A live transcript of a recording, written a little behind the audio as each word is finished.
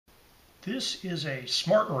This is a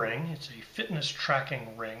smart ring. It's a fitness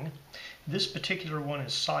tracking ring. This particular one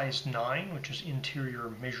is size 9, which is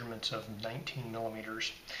interior measurements of 19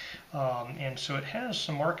 millimeters. And so it has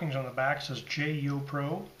some markings on the back. It says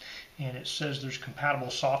JYOUPRO, and it says there's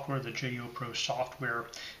compatible software. The JYOUPRO software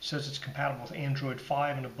says it's compatible with Android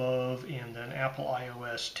 5 and above, and then Apple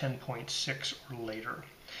iOS 10.6 or later.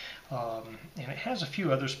 And it has a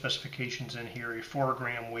few other specifications in here, a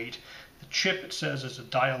 4-gram weight. The chip, it says, is a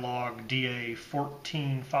Dialog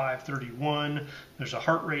DA14531. There's a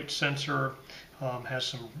heart rate sensor, has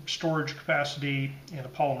some storage capacity, and a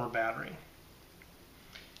polymer battery.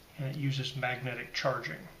 And it uses magnetic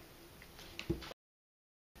charging.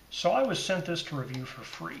 So I was sent this to review for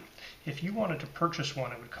free. If you wanted to purchase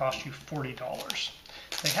one, it would cost you $40.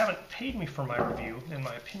 They haven't paid me for my review, and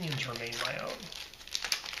my opinions remain my own.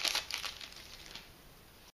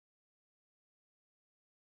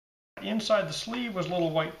 Inside the sleeve was a little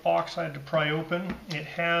white box I had to pry open. It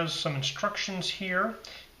has some instructions here,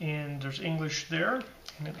 and there's English there,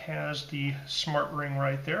 and it has the smart ring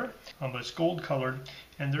right there, but it's gold colored,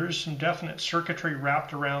 and there is some definite circuitry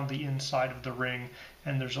wrapped around the inside of the ring,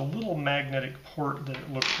 and there's a little magnetic port that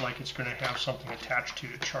it looks like it's going to have something attached to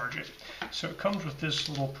charge it. So it comes with this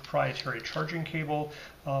little proprietary charging cable,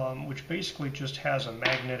 which basically just has a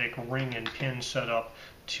magnetic ring and pin set up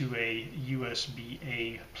to a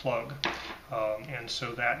USB-A plug, and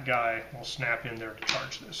so that guy will snap in there to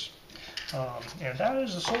charge this. And that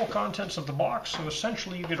is the sole contents of the box. So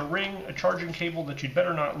essentially you get a ring, a charging cable that you'd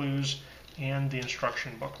better not lose, and the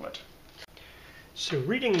instruction booklet. So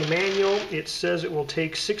reading the manual, it says it will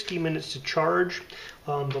take 60 minutes to charge.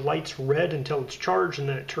 The light's red until it's charged, and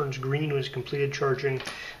then it turns green when it's completed charging.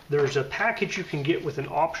 There's a package you can get with an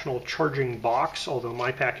optional charging box, although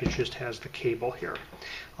my package just has the cable here.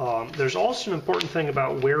 There's also an important thing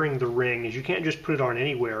about wearing the ring, is you can't just put it on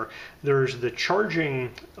anywhere. There's the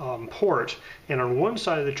charging port, and on one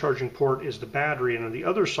side of the charging port is the battery, and on the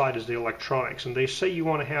other side is the electronics. And they say you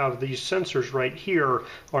want to have these sensors right here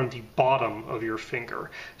on the bottom of your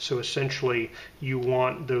finger. So essentially you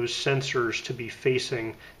want those sensors to be facing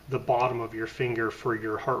the bottom of your finger for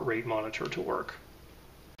your heart rate monitor to work.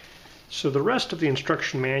 So the rest of the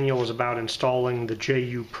instruction manual is about installing the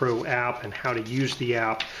JYOUPRO app and how to use the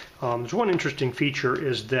app. There's one interesting feature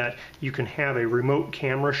is that you can have a remote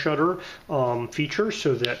camera shutter feature,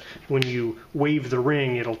 so that when you wave the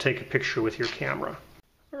ring, it'll take a picture with your camera.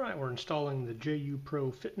 All right, we're installing the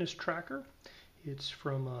JYOUPRO fitness tracker. It's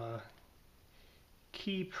from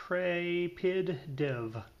KeyPrepid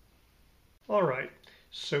Dev. All right.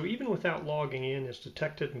 So even without logging in, it's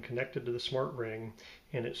detected and connected to the smart ring,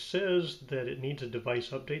 and it says that it needs a device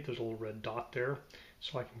update. There's a little red dot there,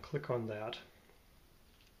 so I can click on that.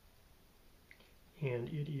 And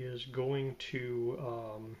it is going to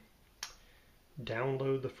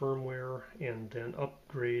download the firmware and then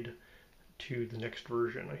upgrade to the next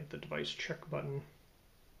version. I hit the device check button.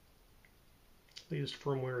 Latest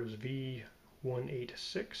firmware is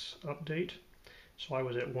V186 update. So I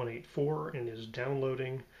was at 184 and is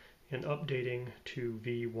downloading and updating to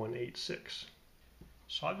V186.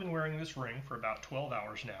 So I've been wearing this ring for about 12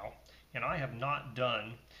 hours now, and I have not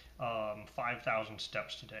done 5,000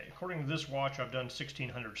 steps today. According to this watch, I've done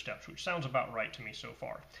 1,600 steps, which sounds about right to me so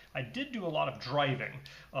far. I did do a lot of driving,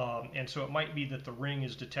 and so it might be that the ring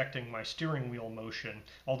is detecting my steering wheel motion.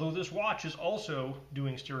 Although this watch is also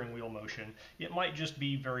doing steering wheel motion, it might just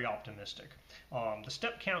be very optimistic. The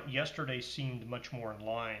step count yesterday seemed much more in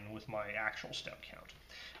line with my actual step count.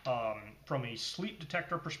 From a sleep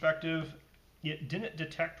detector perspective, it didn't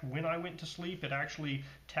detect when I went to sleep. It actually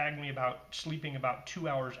tagged me about sleeping about 2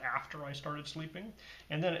 hours after I started sleeping.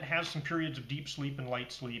 And then it has some periods of deep sleep and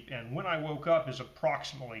light sleep, and when I woke up is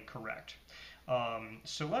approximately correct.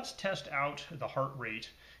 So let's test out the heart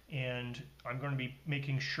rate, and I'm going to be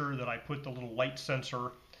making sure that I put the little light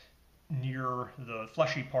sensor near the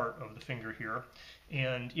fleshy part of the finger here,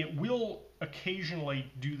 and it will occasionally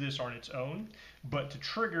do this on its own, but to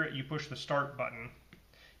trigger it you push the start button.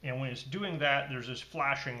 And when it's doing that, there's this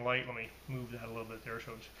flashing light. Let me move that a little bit there.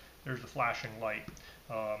 So there's the flashing light.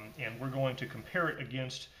 And we're going to compare it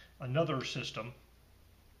against another system.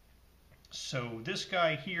 So this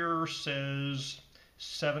guy here says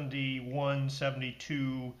 71,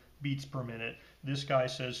 72 beats per minute. This guy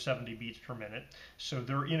says 70 beats per minute. So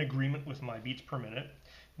they're in agreement with my beats per minute.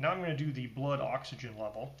 Now I'm going to do the blood oxygen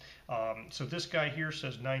level. So this guy here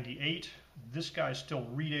says 98. This guy's still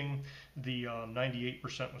reading. The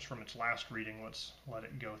 98% was from its last reading. Let's let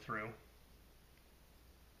it go through.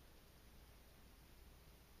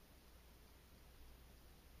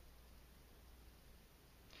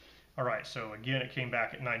 All right, so again, it came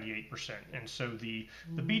back at 98%. And so the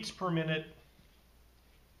beats per minute,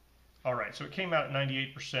 all right, so it came out at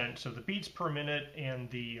 98%. So the beats per minute and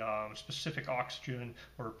the specific oxygen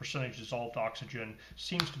or percentage dissolved oxygen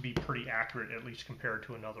seems to be pretty accurate, at least compared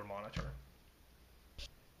to another monitor.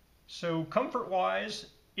 So comfort-wise,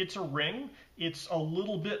 it's a ring. It's a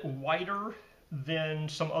little bit wider than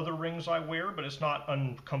some other rings I wear, but it's not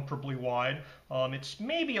uncomfortably wide. It's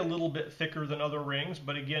maybe a little bit thicker than other rings,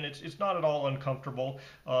 but again, it's not at all uncomfortable.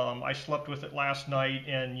 I slept with it last night,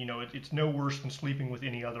 and you know, it's no worse than sleeping with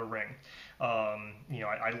any other ring. You know,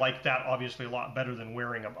 I like that obviously a lot better than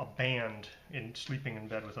wearing a band and sleeping in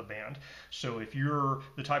bed with a band. So if you're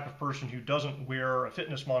the type of person who doesn't wear a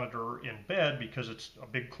fitness monitor in bed because it's a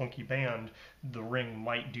big clunky band, the ring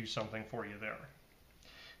might do something for you there.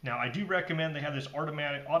 Now, I do recommend they have this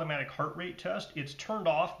automatic heart rate test. It's turned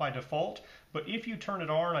off by default, but if you turn it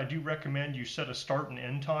on, I do recommend you set a start and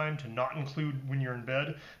end time to not include when you're in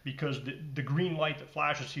bed, because the green light that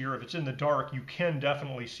flashes here, if it's in the dark, you can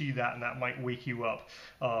definitely see that, and that might wake you up.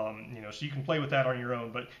 You know, so you can play with that on your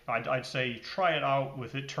own, but I'd say try it out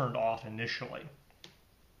with it turned off initially.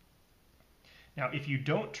 Now, if you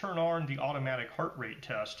don't turn on the automatic heart rate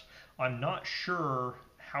test, I'm not sure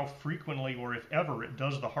how frequently or if ever it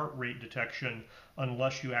does the heart rate detection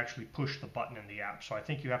unless you actually push the button in the app. So I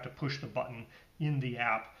think you have to push the button in the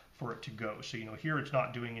app for it to go. So, you know, here it's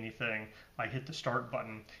not doing anything. I hit the start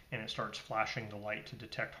button and it starts flashing the light to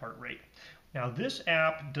detect heart rate. Now, this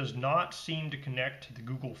app does not seem to connect to the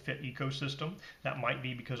Google Fit ecosystem. That might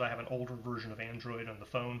be because I have an older version of Android on the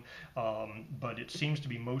phone, but it seems to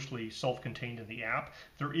be mostly self-contained in the app.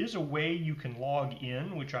 There is a way you can log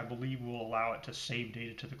in, which I believe will allow it to save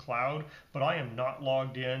data to the cloud, but I am not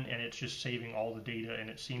logged in, and it's just saving all the data, and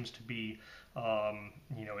it seems to be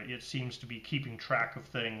you know, it seems to be keeping track of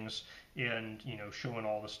things and, you know, showing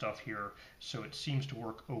all the stuff here. So it seems to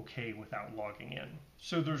work okay without logging in.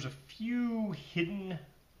 So there's a few hidden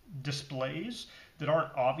displays that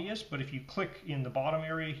aren't obvious, but if you click in the bottom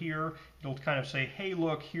area here, it'll kind of say, hey,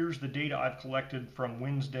 look, here's the data I've collected from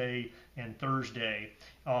Wednesday and Thursday.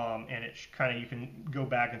 And it's kind of, you can go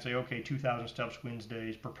back and say, okay, 2,000 steps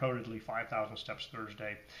Wednesdays, purportedly 5,000 steps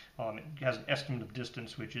Thursday. It has an estimate of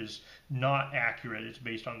distance, which is not accurate. It's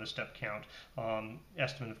based on the step count,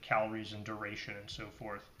 estimate of calories and duration and so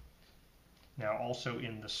forth. Now, also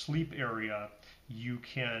in the sleep area, you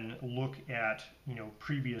can look at, you know,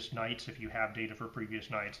 previous nights if you have data for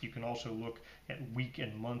previous nights. You can also look at week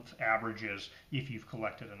and month averages if you've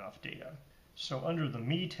collected enough data. So under the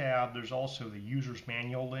Me tab, there's also the user's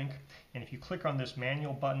manual link. And if you click on this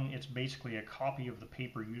manual button, it's basically a copy of the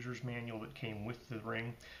paper user's manual that came with the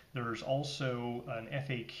ring. There's also an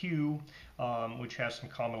FAQ, which has some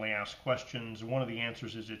commonly asked questions. One of the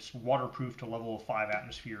answers is it's waterproof to level of 5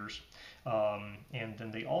 atmospheres. And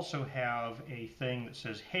then they also have a thing that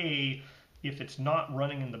says, hey, if it's not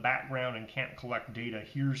running in the background and can't collect data,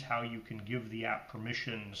 here's how you can give the app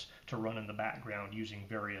permissions to run in the background using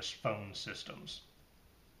various phone systems.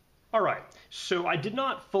 All right, so I did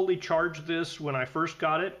not fully charge this when I first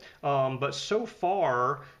got it, but so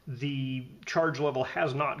far the charge level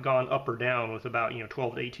has not gone up or down with about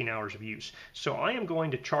 12 to 18 hours of use. So I am going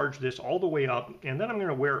to charge this all the way up, and then I'm going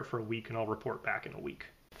to wear it for a week, and I'll report back in a week.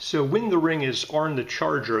 So when the ring is on the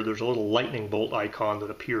charger, there's a little lightning bolt icon that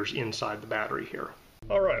appears inside the battery here.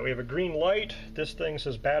 All right, we have a green light. This thing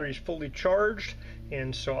says battery's fully charged,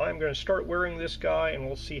 and so I'm going to start wearing this guy, and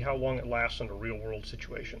we'll see how long it lasts under real-world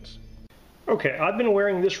situations. Okay, I've been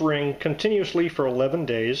wearing this ring continuously for 11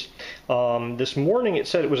 days. This morning it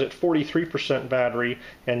said it was at 43% battery,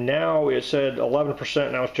 and now it said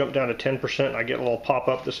 11%. Now it's jumped down to 10%. I get a little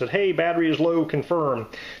pop-up that said, hey, battery is low, confirm.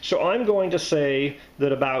 So I'm going to say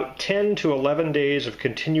that about 10 to 11 days of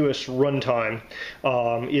continuous runtime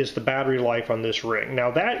is the battery life on this ring. Now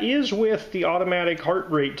that is with the automatic heart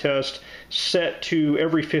rate test set to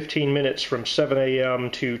every 15 minutes from 7 a.m.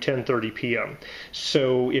 to 10:30 p.m.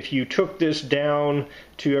 So if you took this down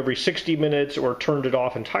to every 60 minutes or turned it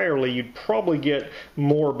off entirely, you'd probably get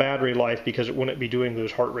more battery life because it wouldn't be doing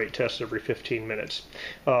those heart rate tests every 15 minutes.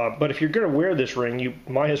 But if you're going to wear this ring, you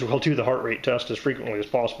might as well do the heart rate test as frequently as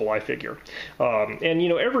possible, I figure. And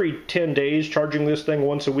every 10 days charging this thing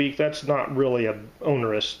once a week, that's not really an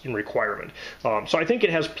onerous requirement. So I think it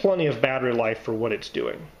has plenty of battery life for what it's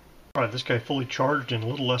doing. All right, this guy fully charged in a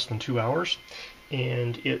little less than 2 hours.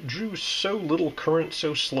 And it drew so little current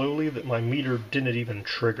so slowly that my meter didn't even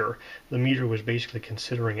trigger. The meter was basically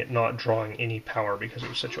considering it not drawing any power because it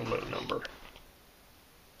was such a low number.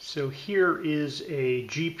 So here is a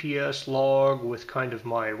GPS log with kind of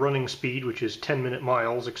my running speed, which is 10-minute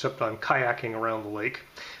miles, except I'm kayaking around the lake.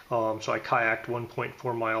 So I kayaked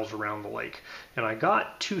 1.4 miles around the lake. And I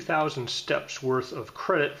got 2,000 steps worth of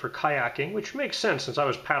credit for kayaking, which makes sense since I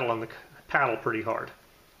was paddling the paddle pretty hard.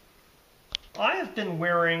 I have been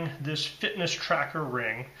wearing this fitness tracker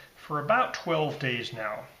ring for about 12 days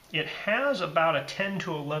now. It has about a 10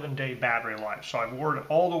 to 11 day battery life, so I've worn it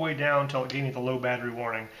all the way down until it gave me the low battery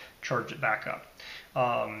warning, charged it back up.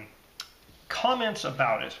 Comments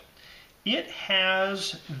about it. It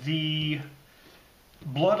has the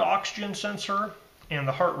blood oxygen sensor and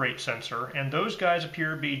the heart rate sensor, and those guys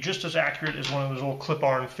appear to be just as accurate as one of those little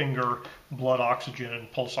clip-on finger blood oxygen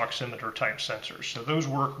and pulse oximeter type sensors, so those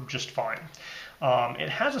work just fine. It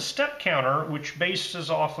has a step counter which bases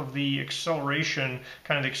off of the acceleration,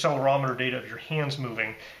 kind of the accelerometer data of your hands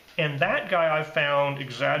moving, and that guy I've found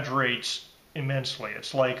exaggerates immensely.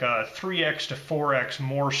 It's like 3x to 4x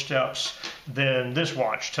more steps than this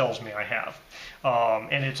watch tells me I have.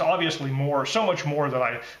 And it's obviously more, so much more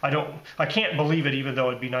that I can't believe it, even though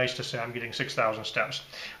it'd be nice to say I'm getting 6,000 steps.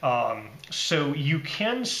 So you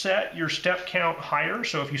can set your step count higher.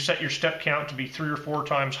 So if you set your step count to be 3 or 4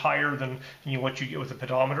 times higher than what you get with the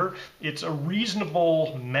pedometer, it's a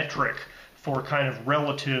reasonable metric for kind of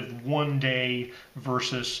relative one day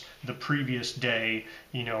versus the previous day,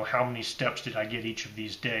 how many steps did I get each of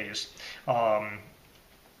these days.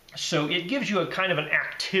 So it gives you a kind of an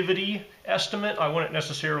activity estimate. I wouldn't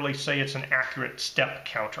necessarily say it's an accurate step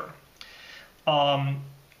counter.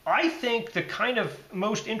 I think the kind of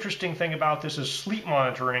most interesting thing about this is sleep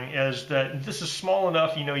monitoring, is that this is small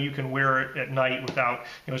enough, you can wear it at night without,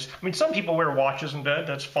 some people wear watches in bed,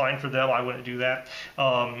 that's fine for them, I wouldn't do that.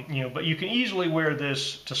 But you can easily wear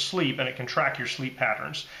this to sleep and it can track your sleep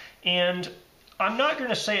patterns. And I'm not going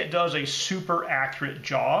to say it does a super accurate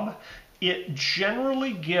job. It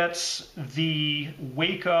generally gets the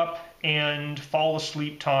wake up and fall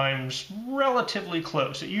asleep times relatively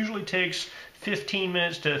close. It usually takes 15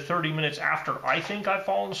 minutes to 30 minutes after I think I've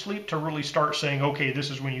fallen asleep to really start saying, okay,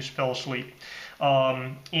 this is when you fell asleep.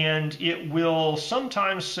 And it will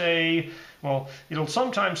sometimes say,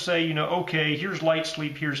 okay, here's light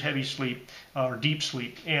sleep, here's heavy sleep, or deep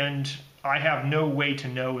sleep. And I have no way to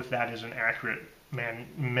know if that is an accurate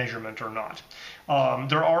measurement or not.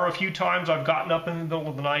 There are a few times I've gotten up in the middle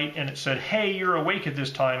of the night and it said, hey, you're awake at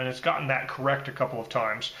this time, and it's gotten that correct a couple of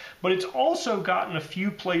times. But it's also gotten a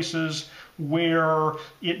few places where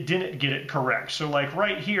it didn't get it correct. So like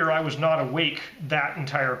right here, I was not awake that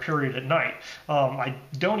entire period at night. I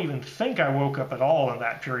don't even think I woke up at all in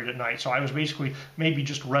that period at night. So I was basically maybe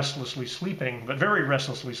just restlessly sleeping, but very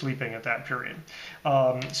restlessly sleeping at that period.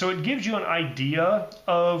 So it gives you an idea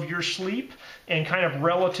of your sleep, and kind of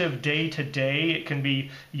relative day to day, it can be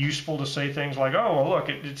useful to say things like, oh, well, look,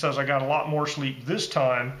 it says I got a lot more sleep this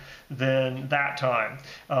time than that time.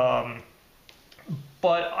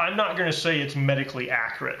 But I'm not going to say it's medically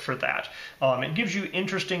accurate for that. It gives you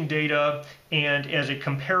interesting data, and as a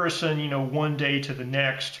comparison, one day to the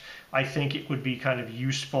next, I think it would be kind of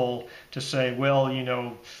useful to say, well,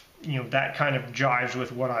 that kind of jives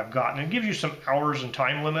with what I've gotten. It gives you some hours and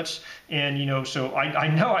time limits, and so I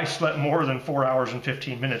know I slept more than 4 hours and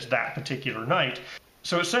 15 minutes that particular night.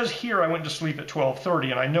 So it says here I went to sleep at 12:30,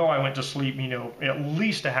 and I know I went to sleep, at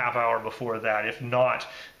least a half hour before that, if not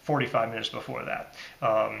 45 minutes before that.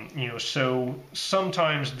 So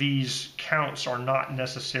sometimes these counts are not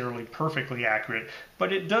necessarily perfectly accurate,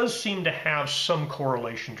 but it does seem to have some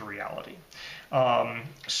correlation to reality.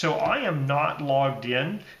 So I am not logged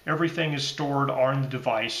in. Everything is stored on the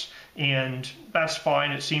device, and that's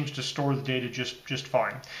fine. It seems to store the data just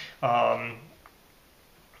fine.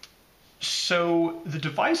 So the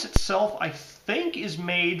device itself, I think, is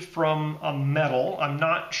made from a metal. I'm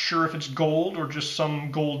not sure if it's gold or just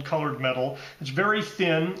some gold-colored metal. It's very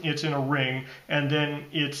thin. It's in a ring, and then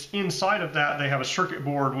it's inside of that. They have a circuit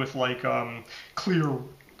board with like clear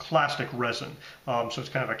plastic resin. So it's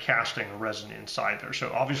kind of a casting resin inside there.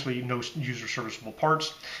 So obviously no user serviceable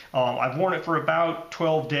parts. I've worn it for about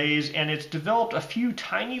 12 days, and it's developed a few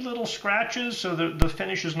tiny little scratches, so the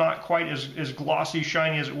finish is not quite as glossy,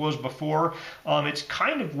 shiny as it was before. It's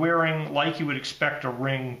kind of wearing like you would expect a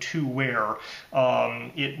ring to wear.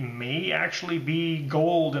 It may actually be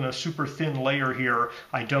gold in a super thin layer here.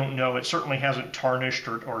 I don't know. It certainly hasn't tarnished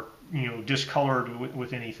or discolored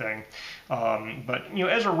with anything. But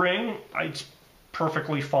as a ring, it's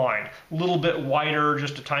perfectly fine. A little bit wider,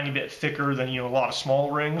 just a tiny bit thicker than a lot of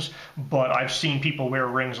small rings, but I've seen people wear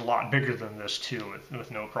rings a lot bigger than this too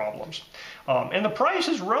with no problems. And the price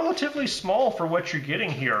is relatively small for what you're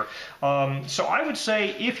getting here. So I would say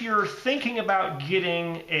if you're thinking about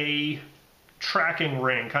getting a tracking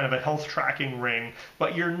ring, kind of a health tracking ring,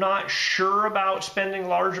 but you're not sure about spending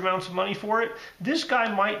large amounts of money for it, this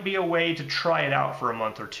guy might be a way to try it out for a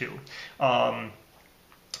month or two.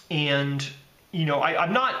 And you know,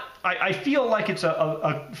 I feel like it's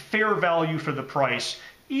a fair value for the price,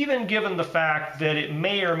 even given the fact that it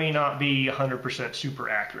may or may not be 100% super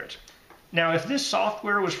accurate. Now, if this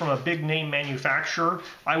software was from a big name manufacturer,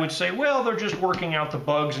 I would say, well, they're just working out the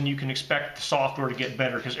bugs and you can expect the software to get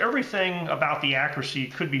better, because everything about the accuracy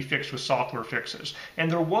could be fixed with software fixes. And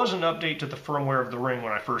there was an update to the firmware of the ring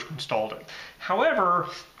when I first installed it. However,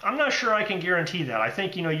 I'm not sure I can guarantee that. I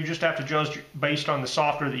think, you know, you just have to judge based on the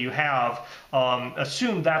software that you have,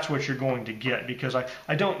 assume that's what you're going to get, because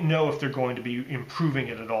I don't know if they're going to be improving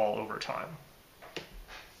it at all over time.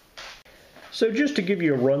 So just to give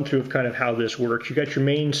you a run through of kind of how this works, you got your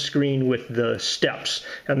main screen with the steps,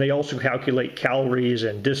 and they also calculate calories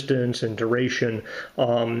and distance and duration.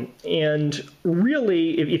 And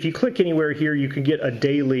really, if you click anywhere here, you can get a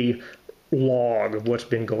daily log of what's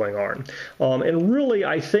been going on. And really,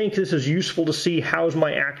 I think this is useful to see how's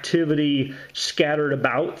my activity scattered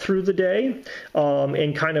about through the day,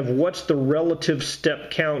 and kind of what's the relative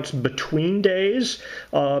step counts between days.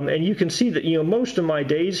 And you can see that, you know, most of my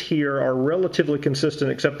days here are relatively consistent,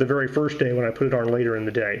 except the very first day when I put it on later in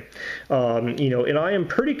the day. You know, and I am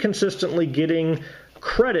pretty consistently getting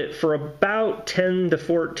credit for about 10 to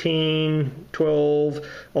 14, 12,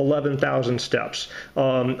 11,000 steps.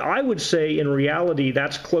 I would say in reality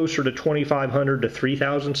that's closer to 2,500 to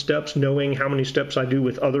 3,000 steps, knowing how many steps I do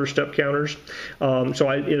with other step counters. So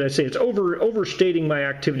I'd say it's overstating my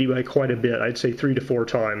activity by quite a bit. I'd say 3 to 4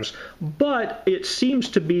 times, but it seems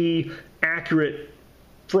to be accurate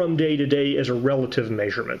from day to day as a relative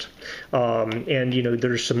measurement. And you know,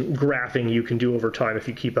 there's some graphing you can do over time if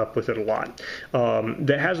you keep up with it a lot.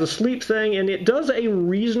 That has the sleep thing, and it does a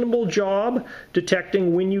reasonable job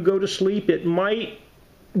detecting when you go to sleep. It might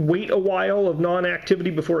wait a while of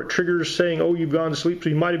non-activity before it triggers saying, oh, you've gone to sleep, so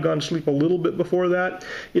you might have gone to sleep a little bit before that.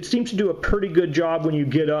 It seems to do a pretty good job when you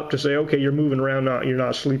get up to say, okay, you're moving around, you're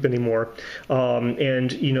not asleep anymore. And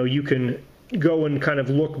you know, you can go and kind of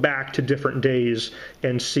look back to different days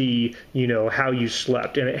and see, you know, how you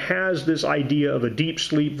slept. And it has this idea of a deep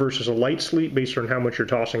sleep versus a light sleep based on how much you're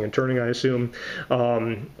tossing and turning, I assume.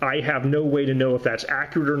 I have no way to know if that's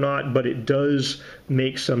accurate or not, but it does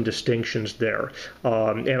make some distinctions there.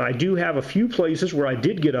 And I do have a few places where I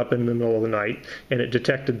did get up in the middle of the night and it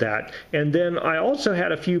detected that. And then I also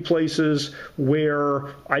had a few places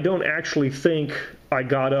where I don't actually think I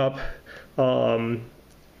got up.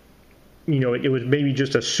 You know, it was maybe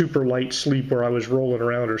just a super light sleep where I was rolling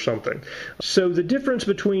around or something. So the difference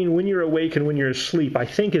between when you're awake and when you're asleep, I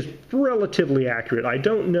think, is relatively accurate. I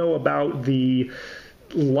don't know about the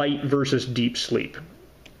light versus deep sleep.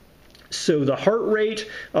 So the heart rate,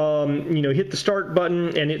 you know, hit the start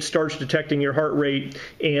button and it starts detecting your heart rate,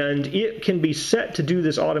 and it can be set to do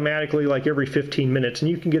this automatically like every 15 minutes.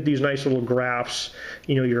 And you can get these nice little graphs,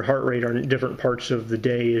 you know, your heart rate on different parts of the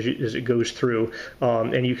day as it goes through.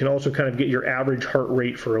 And you can also kind of get your average heart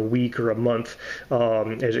rate for a week or a month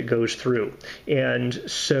as it goes through. And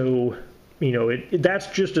so, you know, that's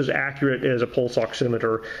just as accurate as a pulse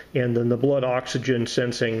oximeter, and then the blood oxygen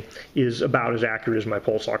sensing is about as accurate as my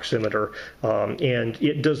pulse oximeter. And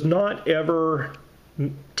it does not ever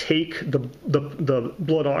take the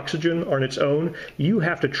blood oxygen on its own. You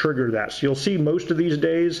have to trigger that. So you'll see most of these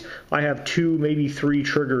days I have 2, maybe 3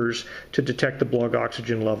 triggers to detect the blood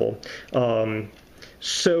oxygen level.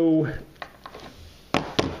 So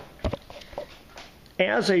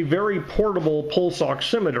as a very portable pulse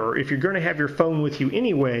oximeter, if you're going to have your phone with you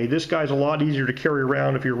anyway, this guy's a lot easier to carry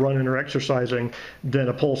around if you're running or exercising than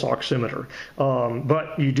a pulse oximeter.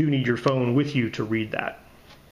 But you do need your phone with you to read that.